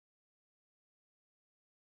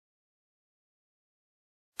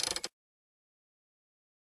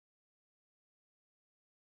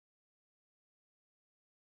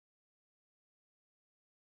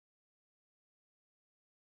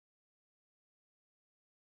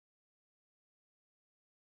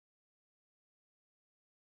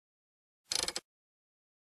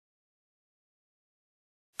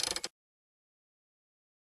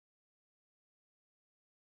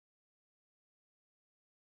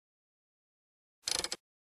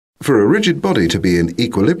 For a rigid body to be in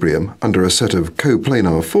equilibrium under a set of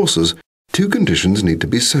coplanar forces, two conditions need to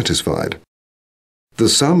be satisfied. The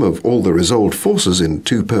sum of all the resolved forces in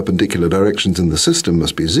two perpendicular directions in the system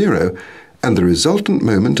must be zero, and the resultant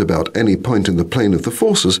moment about any point in the plane of the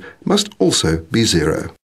forces must also be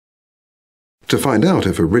zero. To find out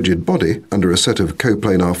if a rigid body under a set of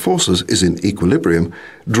coplanar forces is in equilibrium,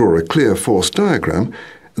 draw a clear force diagram.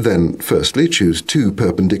 Then, firstly, choose two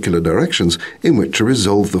perpendicular directions in which to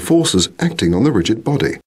resolve the forces acting on the rigid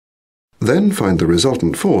body. Then find the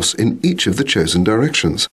resultant force in each of the chosen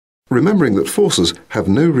directions, remembering that forces have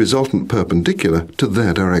no resultant perpendicular to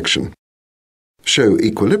their direction. Show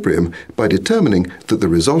equilibrium by determining that the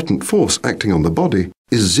resultant force acting on the body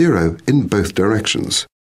is zero in both directions.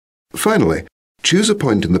 Finally, choose a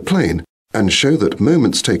point in the plane and show that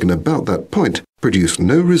moments taken about that point produce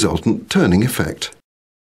no resultant turning effect.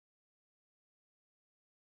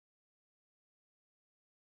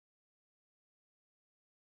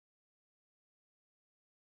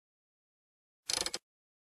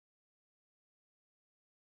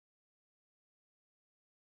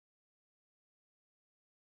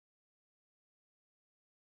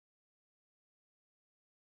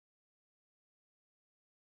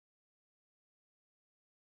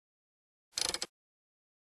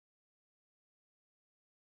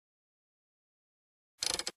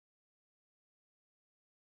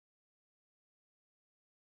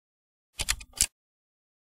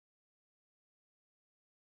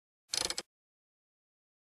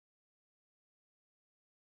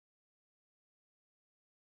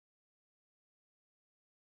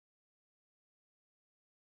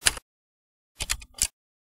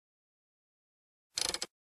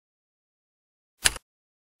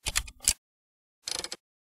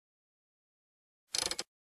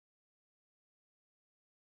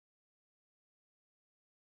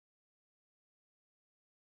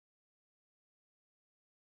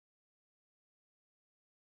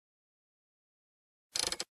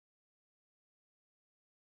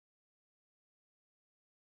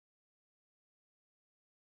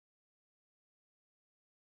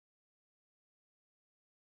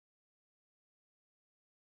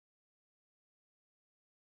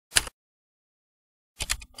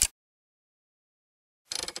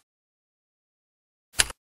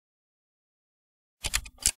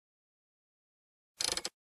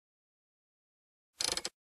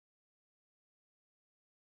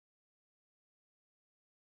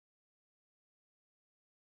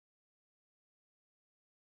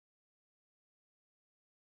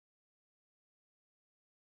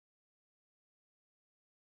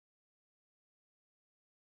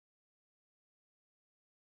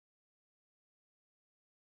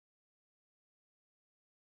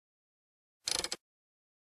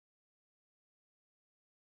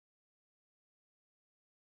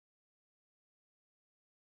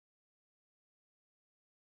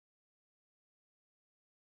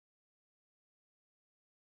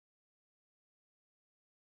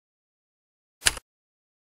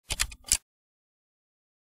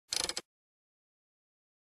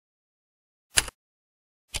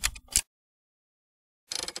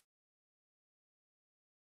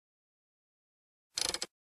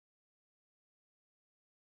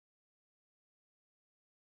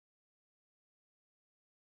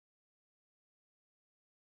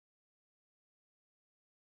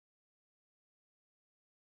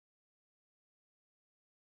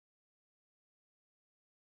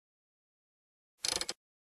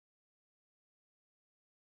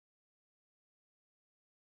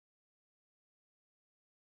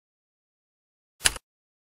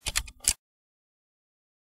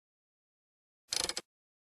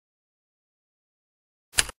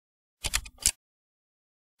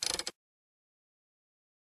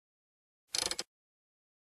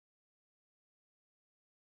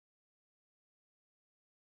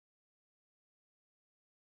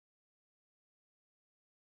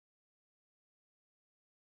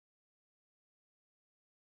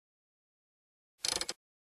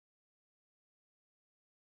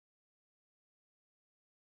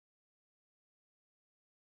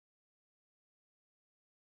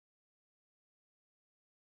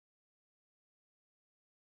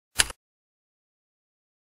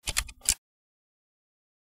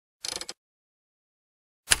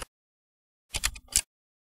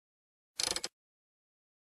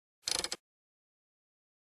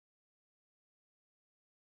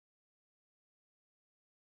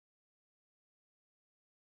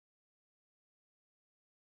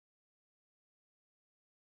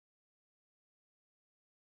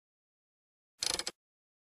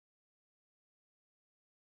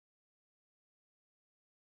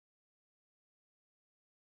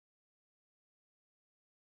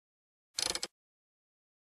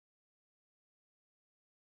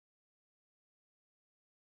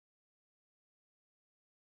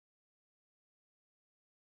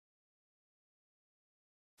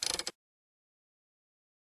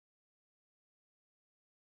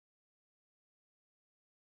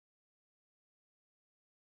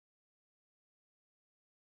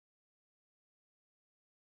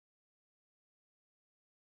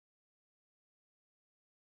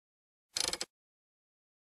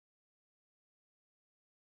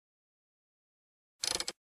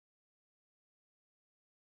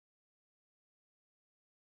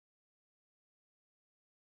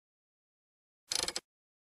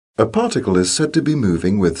 A particle is said to be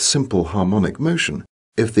moving with simple harmonic motion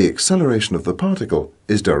if the acceleration of the particle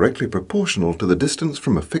is directly proportional to the distance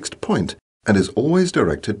from a fixed point and is always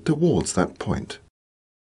directed towards that point.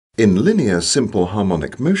 In linear simple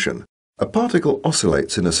harmonic motion, a particle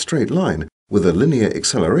oscillates in a straight line with a linear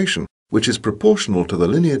acceleration which is proportional to the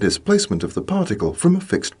linear displacement of the particle from a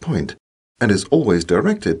fixed point and is always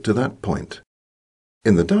directed to that point.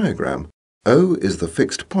 In the diagram, O is the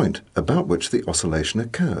fixed point about which the oscillation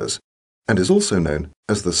occurs, and is also known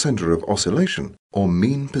as the center of oscillation or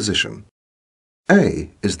mean position. A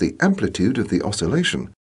is the amplitude of the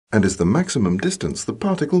oscillation and is the maximum distance the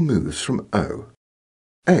particle moves from O.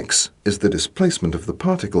 X is the displacement of the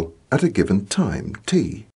particle at a given time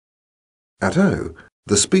t. At O,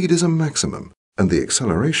 the speed is a maximum and the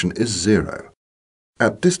acceleration is 0.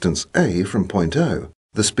 At distance a from point O,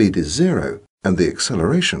 the speed is 0 and the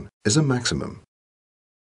acceleration is a maximum.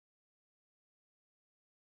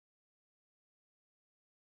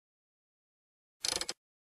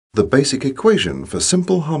 The basic equation for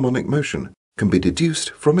simple harmonic motion can be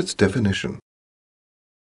deduced from its definition.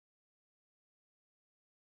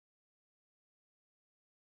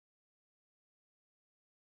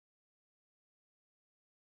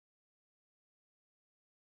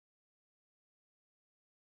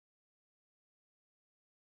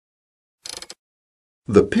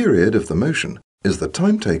 The period of the motion is the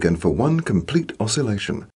time taken for one complete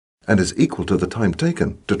oscillation and is equal to the time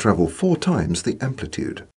taken to travel 4 times the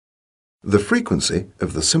amplitude. The frequency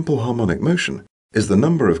of the simple harmonic motion is the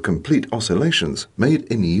number of complete oscillations made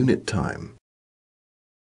in unit time.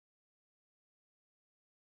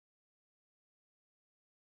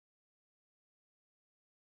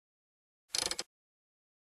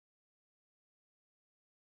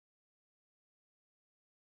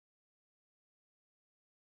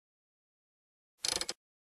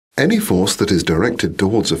 Any force that is directed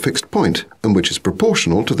towards a fixed point and which is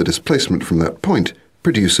proportional to the displacement from that point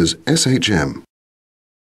produces SHM.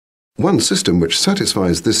 One system which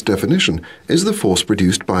satisfies this definition is the force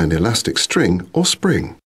produced by an elastic string or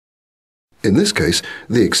spring. In this case,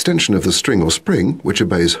 the extension of the string or spring, which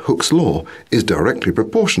obeys Hooke's law, is directly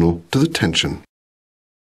proportional to the tension.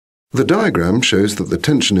 The diagram shows that the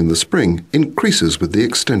tension in the spring increases with the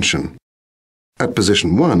extension. At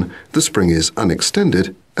position 1, the spring is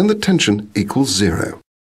unextended and the tension equals 0.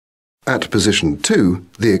 At position 2,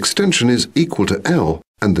 the extension is equal to L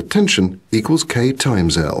and the tension equals K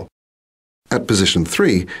times L. At position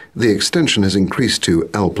 3, the extension has increased to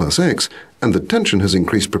L plus X and the tension has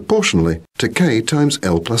increased proportionally to K times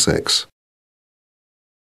L plus X.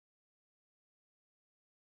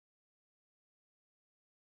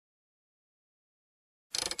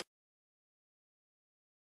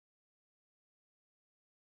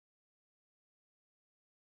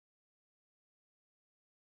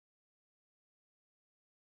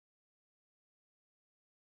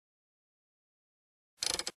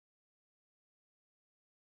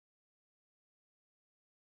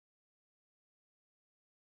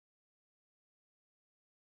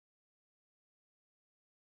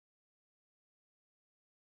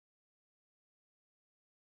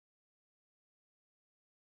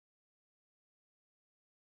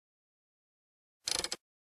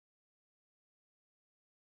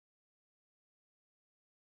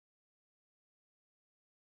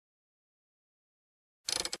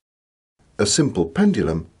 A simple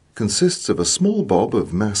pendulum consists of a small bob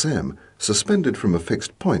of mass m suspended from a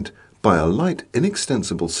fixed point by a light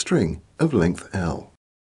inextensible string of length L.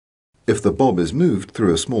 If the bob is moved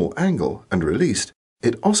through a small angle and released,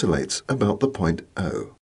 it oscillates about the point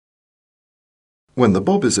O. When the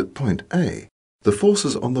bob is at point A, the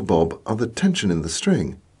forces on the bob are the tension in the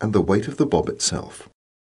string and the weight of the bob itself.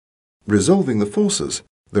 Resolving the forces,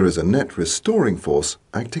 there is a net restoring force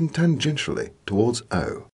acting tangentially towards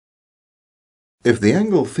O. If the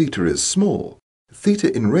angle theta is small,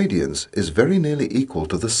 theta in radians is very nearly equal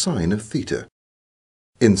to the sine of theta.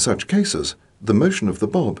 In such cases, the motion of the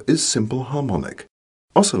bob is simple harmonic,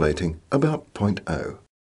 oscillating about point O.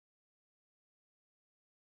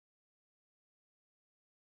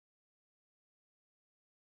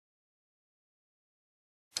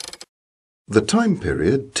 The time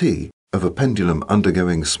period, t, of a pendulum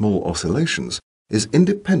undergoing small oscillations is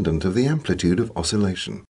independent of the amplitude of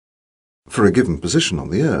oscillation. For a given position on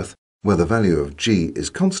the Earth, where the value of g is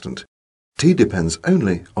constant, t depends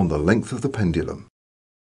only on the length of the pendulum.